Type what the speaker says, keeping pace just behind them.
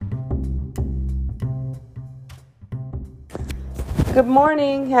Good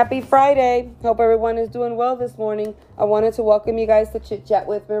morning. Happy Friday. Hope everyone is doing well this morning. I wanted to welcome you guys to Chit Chat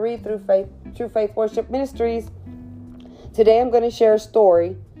with Marie through True Faith Worship Ministries. Today I'm going to share a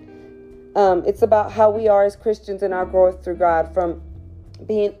story. It's about how we are as Christians in our growth through God, from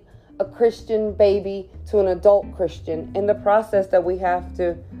being a Christian baby to an adult Christian, and the process that we have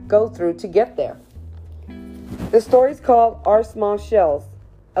to go through to get there. The story is called Our Small Shells,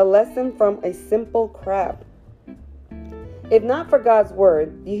 a lesson from a simple crab. If not for God's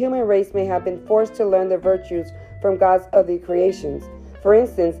word, the human race may have been forced to learn the virtues from God's other creations. For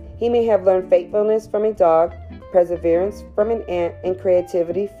instance, he may have learned faithfulness from a dog, perseverance from an ant, and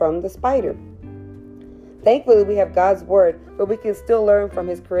creativity from the spider. Thankfully, we have God's word, but we can still learn from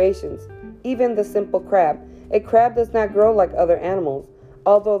his creations. Even the simple crab. A crab does not grow like other animals.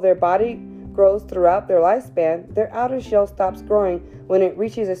 Although their body grows throughout their lifespan, their outer shell stops growing when it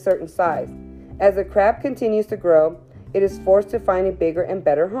reaches a certain size. As the crab continues to grow, it is forced to find a bigger and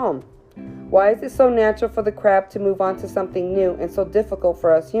better home. Why is it so natural for the crab to move on to something new and so difficult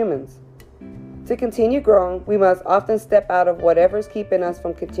for us humans? To continue growing, we must often step out of whatever is keeping us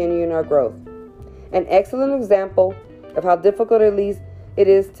from continuing our growth. An excellent example of how difficult it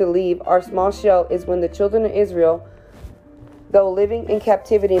is to leave our small shell is when the children of Israel, though living in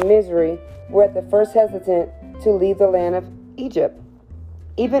captivity and misery, were at the first hesitant to leave the land of Egypt.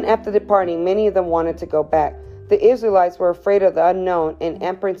 Even after departing, many of them wanted to go back. The Israelites were afraid of the unknown and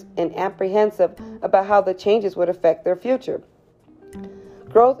apprehensive about how the changes would affect their future.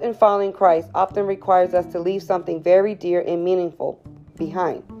 Growth in following Christ often requires us to leave something very dear and meaningful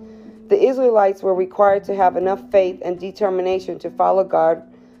behind. The Israelites were required to have enough faith and determination to follow God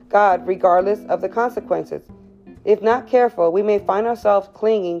regardless of the consequences. If not careful, we may find ourselves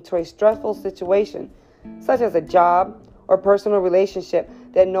clinging to a stressful situation, such as a job or personal relationship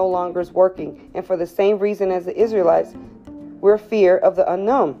that no longer is working, and for the same reason as the Israelites, we're fear of the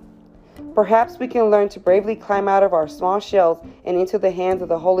unknown. Perhaps we can learn to bravely climb out of our small shells and into the hands of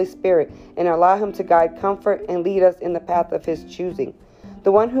the Holy Spirit and allow him to guide, comfort, and lead us in the path of his choosing.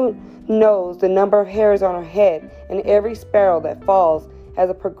 The one who knows the number of hairs on our head and every sparrow that falls has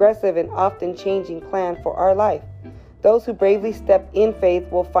a progressive and often changing plan for our life. Those who bravely step in faith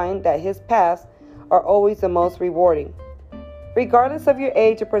will find that his paths are always the most rewarding. Regardless of your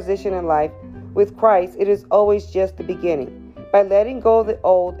age or position in life, with Christ, it is always just the beginning. By letting go of the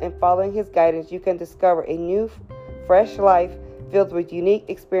old and following his guidance, you can discover a new, fresh life filled with unique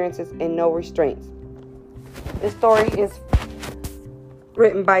experiences and no restraints. This story is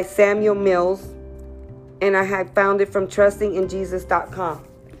written by Samuel Mills, and I had found it from trustinginjesus.com.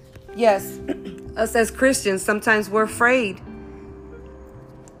 Yes, us as Christians, sometimes we're afraid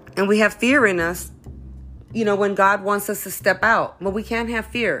and we have fear in us. When God wants us to step out, but we can't have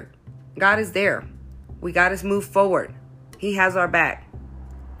fear. God is there. We got to move forward. He has our back.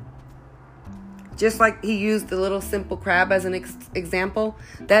 Just like he used the little simple crab as an example,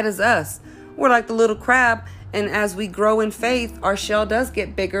 that is us. We're like the little crab, and as we grow in faith, our shell does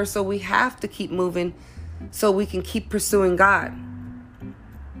get bigger, so we have to keep moving so we can keep pursuing God.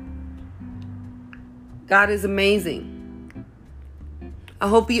 God is amazing. I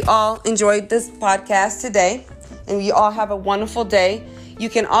hope you all enjoyed this podcast today, and you all have a wonderful day.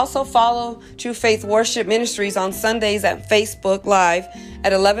 You can also follow True Faith Worship Ministries on Sundays at Facebook Live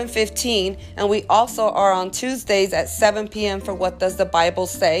at 11:15, and we also are on Tuesdays at 7 p.m. for What Does the Bible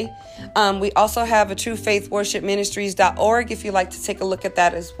Say. We also have a truefaithworshipministries.org if you'd like to take a look at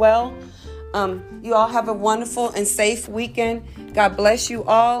that as well. You all have a wonderful and safe weekend. God bless you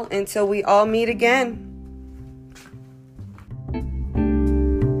all until we all meet again.